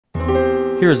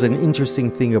Here's an interesting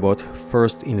thing about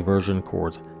first inversion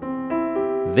chords.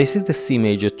 This is the C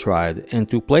major triad, and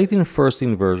to play it in first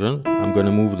inversion, I'm going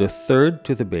to move the third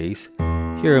to the bass.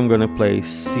 Here I'm going to play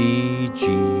C,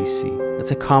 G, C. That's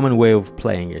a common way of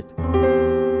playing it.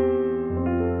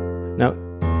 Now,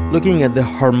 looking at the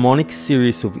harmonic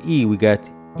series of E, we got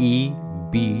E,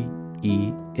 B,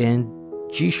 E, and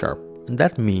G sharp. And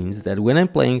that means that when I'm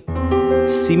playing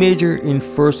C major in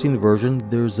first inversion,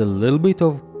 there's a little bit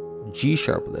of G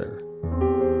sharp there.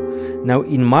 Now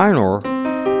in minor,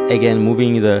 again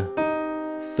moving the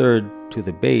third to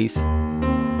the bass,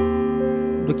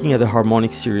 looking at the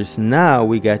harmonic series, now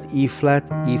we got E flat,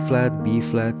 E flat, B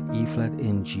flat, E flat,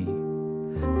 and G.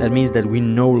 That means that we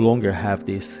no longer have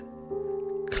this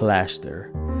clash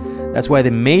there. That's why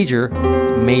the major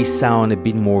may sound a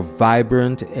bit more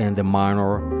vibrant and the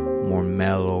minor more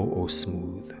mellow or smooth.